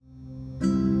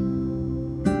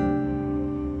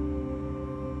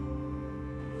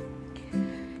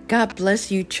God bless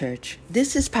you, church.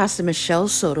 This is Pastor Michelle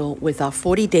Soto with our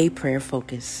 40-day prayer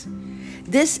focus.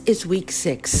 This is week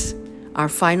 6, our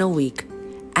final week,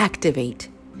 Activate.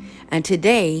 And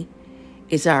today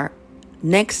is our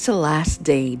next to last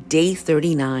day, day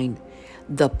 39,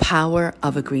 the power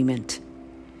of agreement.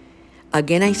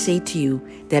 Again, I say to you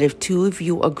that if two of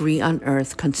you agree on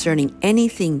earth concerning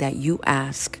anything that you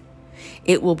ask,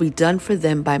 it will be done for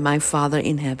them by my Father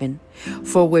in heaven.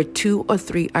 For where 2 or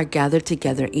 3 are gathered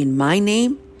together in my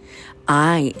name,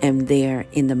 I am there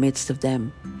in the midst of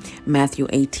them. Matthew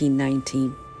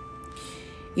 18:19.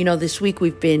 You know, this week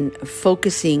we've been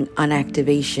focusing on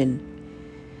activation.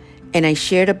 And I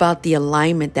shared about the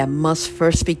alignment that must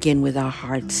first begin with our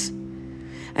hearts.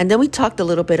 And then we talked a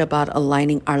little bit about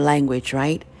aligning our language,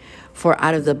 right? For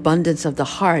out of the abundance of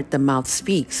the heart, the mouth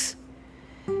speaks.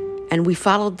 And we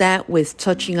followed that with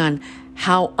touching on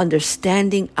how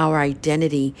understanding our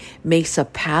identity makes a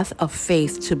path of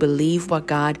faith to believe what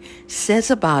God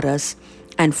says about us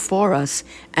and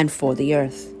for the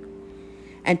earth.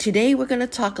 And today we're going to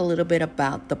talk a little bit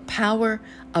about the power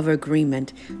of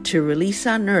agreement to release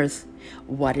on earth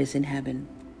what is in heaven.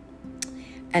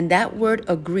 And that word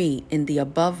agree in the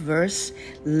above verse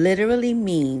literally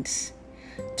means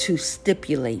to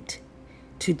stipulate,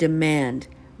 to demand,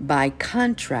 by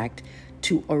contract,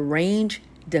 to arrange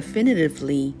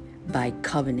definitively by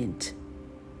covenant.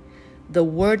 The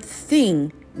word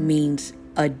thing means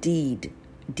a deed,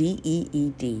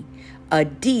 D-E-E-D. A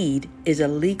deed is a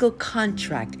legal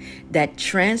contract that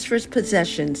transfers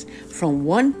possessions from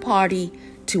one party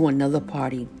to another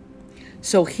party.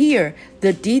 So here,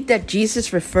 the deed that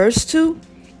Jesus refers to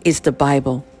is the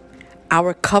Bible,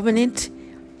 our covenant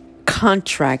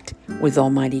contract with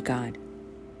Almighty God.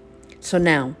 So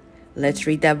now, let's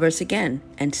read that verse again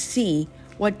and see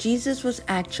what Jesus was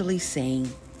actually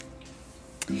saying.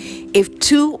 If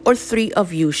 2 or 3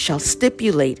 of you shall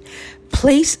stipulate,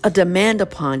 place a demand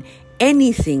upon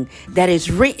anything that is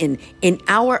written in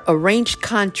our arranged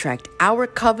contract, our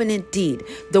covenant deed,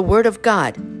 the word of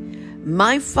God,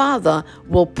 my Father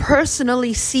will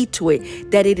personally see to it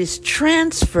that it is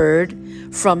transferred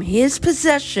from his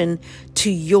possession to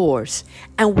yours.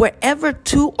 And wherever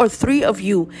 2 or 3 of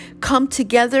you come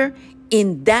together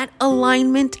in that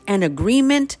alignment and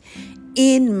agreement,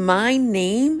 in my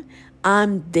name,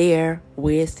 I'm there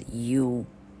with you.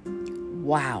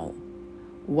 Wow,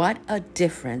 what a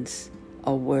difference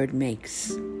a word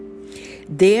makes.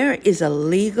 There is a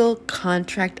legal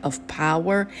contract of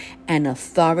power and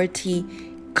authority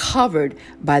covered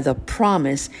by the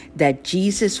promise that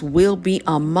Jesus will be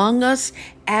among us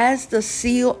as the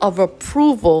seal of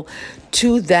approval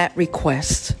to that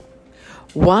request.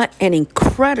 What an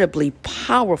incredibly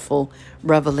powerful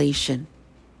revelation.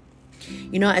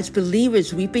 You know, as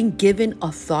believers, we've been given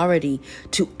authority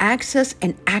to access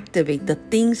and activate the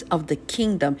things of the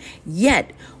kingdom.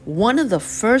 Yet, one of the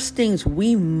first things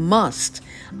we must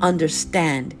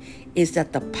understand is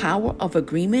that the power of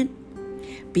agreement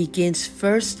begins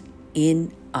first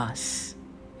in us.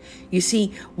 You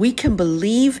see, we can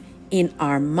believe in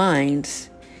our minds,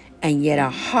 and yet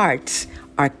our hearts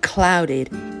are clouded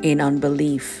in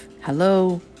unbelief.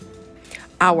 Hello?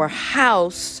 Our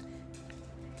house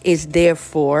is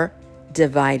therefore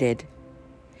divided.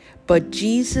 But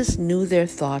Jesus knew their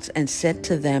thoughts and said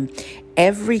to them,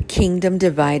 every kingdom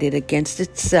divided against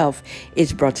itself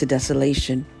is brought to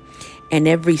desolation, and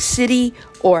every city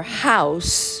or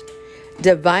house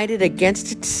divided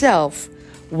against itself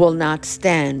will not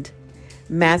stand.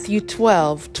 Matthew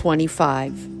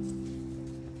 12:25.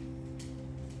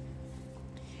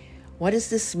 What does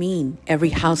this mean, every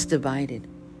house divided?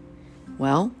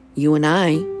 Well, you and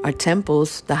I are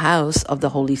temples, the house of the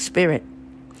Holy Spirit.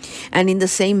 And in the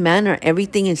same manner,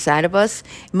 everything inside of us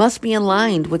must be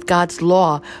aligned with God's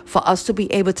law for us to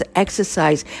be able to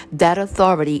exercise that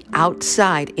authority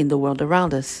outside in the world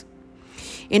around us.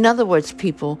 In other words,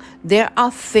 people, there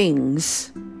are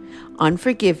things,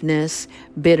 unforgiveness,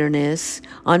 bitterness,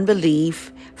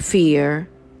 unbelief, fear,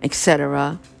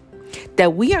 etc.,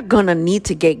 that we are going to need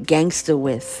to get gangster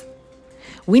with.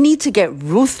 We need to get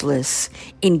ruthless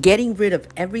in getting rid of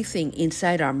everything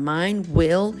inside our mind,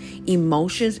 will,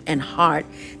 emotions, and heart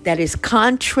that is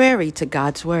contrary to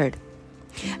God's word.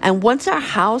 And once our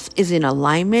house is in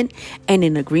alignment and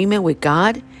in agreement with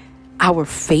God, our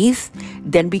faith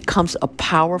then becomes a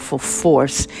powerful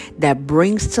force that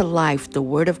brings to life the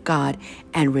word of God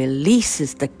and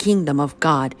releases the kingdom of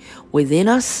God within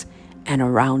us and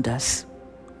around us.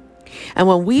 And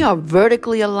when we are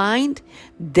vertically aligned,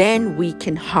 then we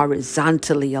can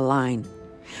horizontally align.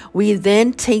 We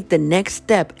then take the next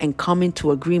step and come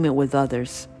into agreement with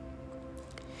others.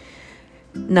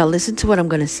 Now listen to what I'm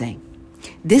going to say.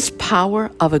 This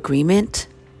power of agreement,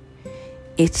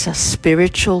 it's a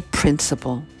spiritual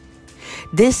principle.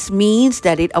 This means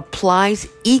that it applies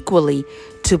equally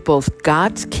to both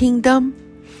God's kingdom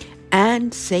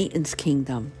and Satan's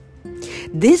kingdom.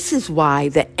 This is why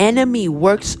the enemy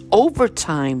works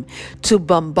overtime to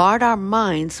bombard our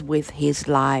minds with his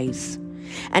lies.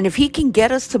 And if he can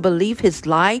get us to believe his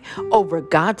lie over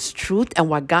God's truth and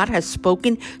what God has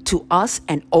spoken to us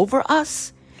and over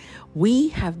us, we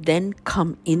have then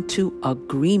come into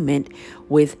agreement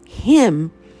with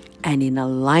him and in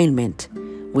alignment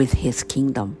with his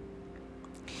kingdom.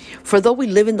 For though we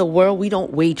live in the world, we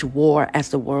don't wage war as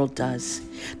the world does.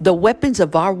 The weapons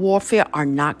of our warfare are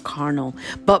not carnal,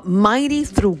 but mighty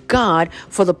through God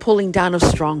for the pulling down of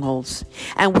strongholds.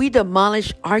 And we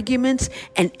demolish arguments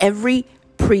and every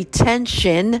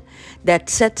pretension that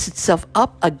sets itself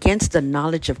up against the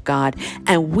knowledge of God.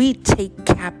 And we take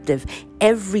captive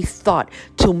every thought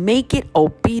to make it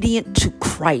obedient to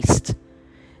Christ.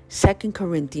 2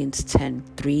 Corinthians 10,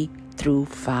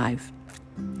 3-5.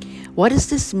 What does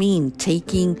this mean,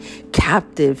 taking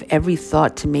captive every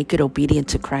thought to make it obedient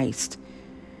to Christ?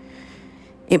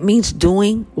 It means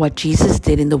doing what Jesus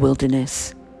did in the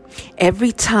wilderness.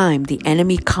 Every time the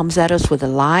enemy comes at us with a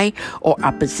lie or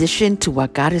opposition to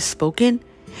what God has spoken,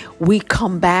 we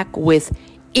come back with,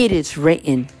 "It is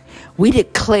written." We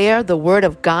declare the word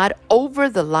of God over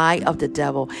the lie of the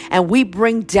devil, and we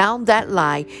bring down that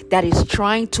lie that is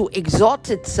trying to exalt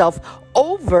itself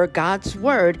over God's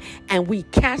word, and we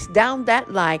cast down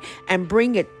that lie and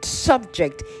bring it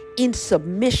subject in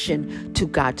submission to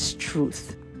God's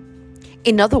truth.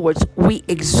 In other words, we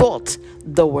exalt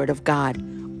the word of God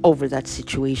over that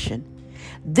situation.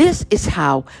 This is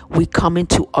how we come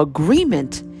into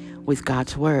agreement with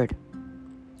God's word.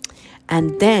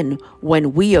 And then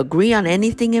when we agree on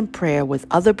anything in prayer with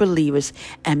other believers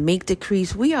and make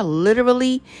decrees, we are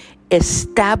literally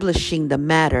establishing the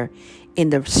matter in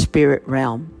the spirit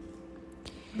realm.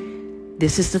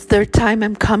 This is the third time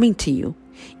I'm coming to you.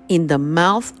 In the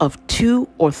mouth of 2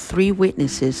 or 3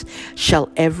 witnesses shall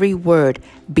every word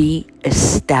be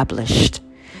established.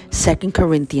 2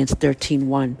 Corinthians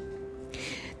 13:1.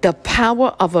 The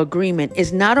power of agreement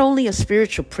is not only a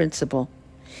spiritual principle,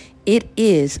 it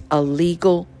is a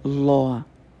legal law,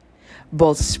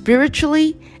 both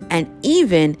spiritually and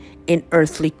even in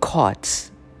earthly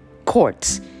courts.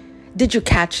 Did you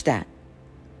catch that?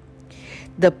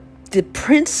 The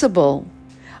principle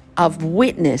of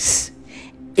witness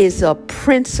is a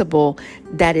principle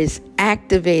that is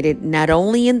activated not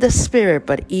only in the spirit,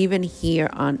 but even here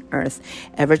on earth.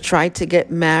 Ever tried to get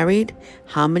married?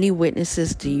 How many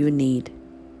witnesses do you need?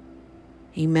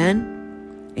 Amen?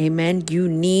 Amen. You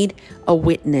need a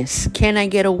witness. Can I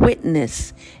get a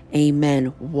witness?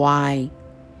 Amen. Why?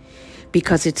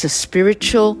 Because it's a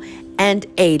spiritual and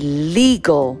a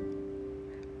legal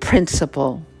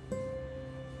principle.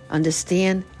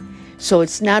 Understand? So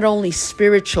it's not only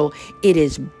spiritual, it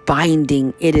is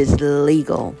binding. It is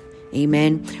legal.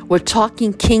 Amen. We're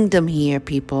talking kingdom here,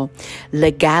 people.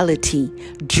 Legality,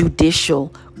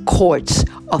 judicial, courts,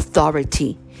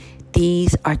 authority.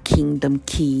 These are kingdom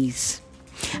keys.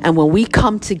 And when we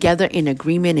come together in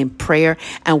agreement in prayer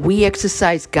and we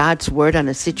exercise God's word on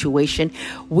a situation,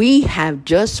 we have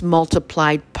just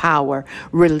multiplied power,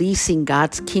 releasing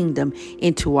God's kingdom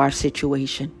into our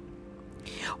situation.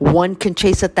 1 can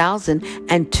chase 1,000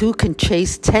 and 2 can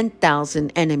chase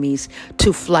 10,000 enemies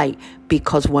to flight,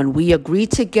 because when we agree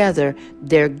together,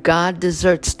 their God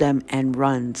deserts them and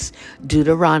runs.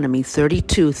 Deuteronomy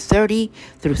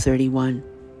 32:30-31.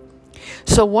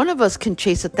 So one of us can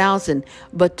chase 1,000,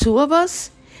 but 2 of us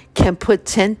can put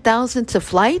 10,000 to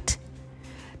flight?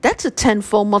 That's a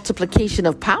tenfold multiplication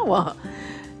of power.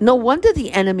 No wonder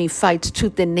the enemy fights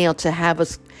tooth and nail to have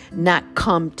us not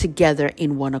come together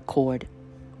in one accord.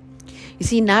 You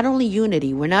see, not only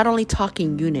unity, we're not only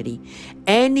talking unity.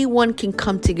 Anyone can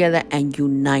come together and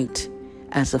unite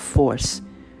as a force.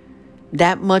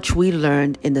 That much we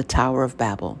learned in the Tower of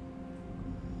Babel.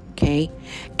 Okay?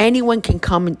 Anyone can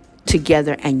come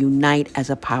together and unite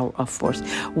as a power of force.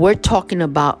 We're talking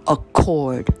about a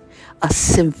chord, a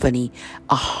symphony,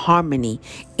 a harmony,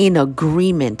 in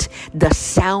agreement, the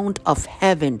sound of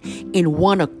heaven in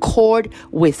one accord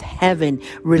with heaven,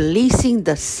 releasing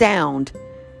the sound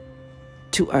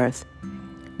to earth.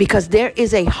 Because there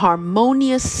is a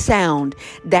harmonious sound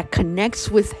that connects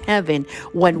with heaven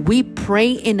when we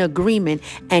pray in agreement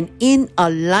and in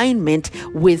alignment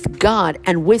with God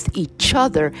and with each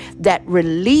other, that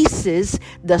releases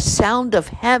the sound of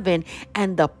heaven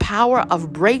and the power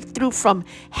of breakthrough from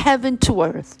heaven to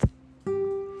earth.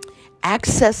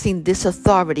 accessing this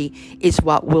authority is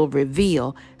what will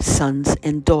reveal sons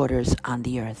and daughters on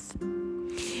the earth.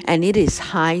 And it is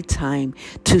high time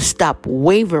to stop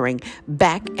wavering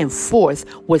back and forth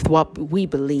with what we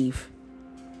believe.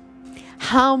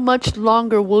 How much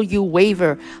longer will you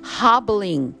waver,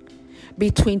 hobbling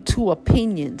between two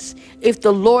opinions? If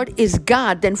the Lord is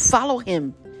God, then follow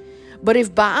him. But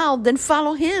if Baal, then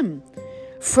follow him.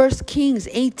 1 Kings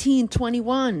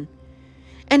 18:21.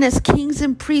 And as kings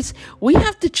and priests, we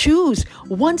have to choose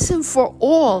once and for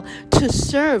all to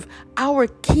serve our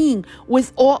King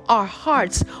with all our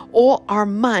hearts, all our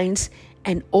minds,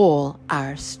 and all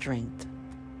our strength.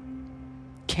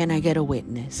 Can I get a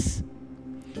witness?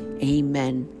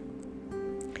 Amen.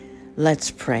 Let's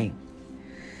pray.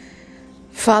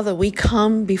 Father, we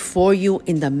come before you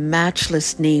in the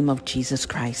matchless name of Jesus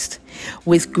Christ,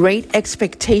 with great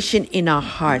expectation in our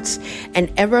hearts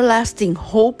and everlasting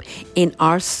hope in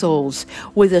our souls,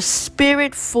 with a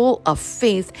spirit full of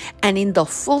faith and in the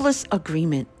fullest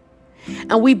agreement.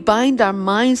 And we bind our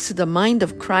minds to the mind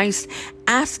of Christ,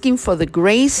 asking for the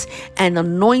grace and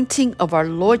anointing of our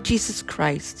Lord Jesus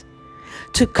Christ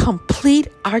to complete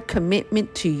our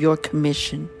commitment to your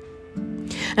commission.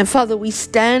 And Father, we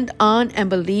stand on and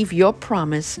believe your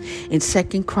promise in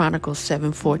 2 Chronicles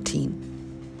 7:14,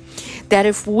 that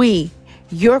if we,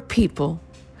 your people,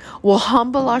 will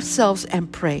humble ourselves and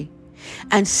pray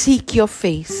and seek your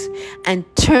face and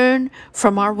turn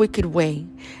from our wicked way,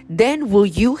 then will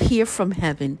you hear from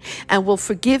heaven and will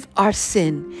forgive our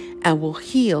sin and will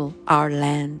heal our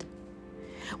land.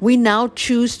 We now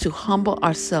choose to humble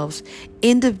ourselves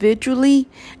individually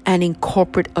and in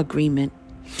corporate agreement,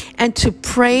 and to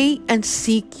pray and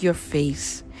seek your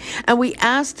face. And we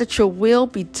ask that your will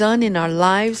be done in our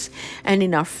lives and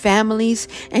in our families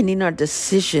and in our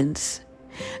decisions.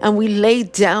 And we lay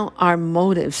down our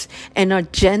motives and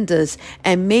agendas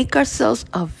and make ourselves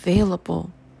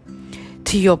available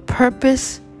to your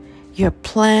purpose, your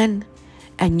plan,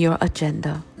 and your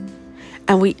agenda.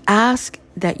 And we ask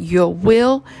that your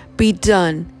will be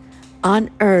done on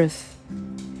earth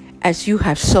as you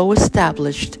have so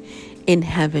established in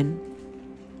heaven.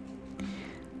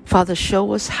 Father,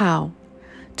 show us how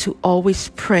to always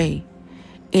pray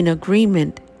in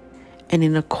agreement and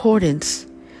in accordance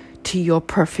to your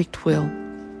perfect will.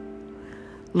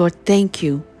 Lord, thank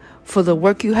you for the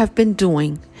work you have been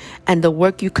doing and the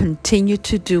work you continue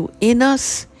to do in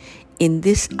us in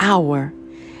this hour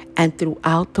and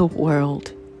throughout the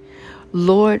world.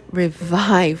 Lord,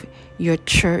 revive your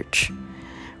church.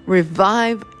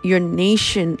 Revive your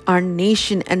nation, our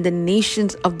nation, and the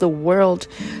nations of the world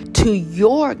to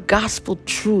your gospel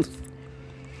truth.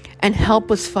 And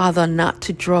help us, Father, not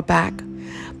to draw back,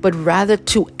 but rather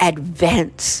to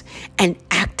advance and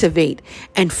activate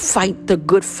and fight the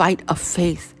good fight of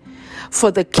faith.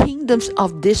 For the kingdoms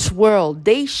of this world,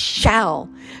 they shall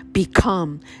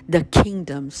become the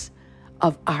kingdoms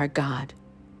of our God.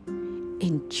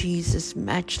 In Jesus'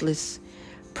 matchless,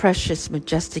 precious,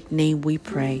 majestic name we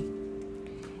pray.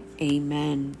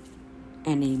 Amen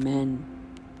and amen.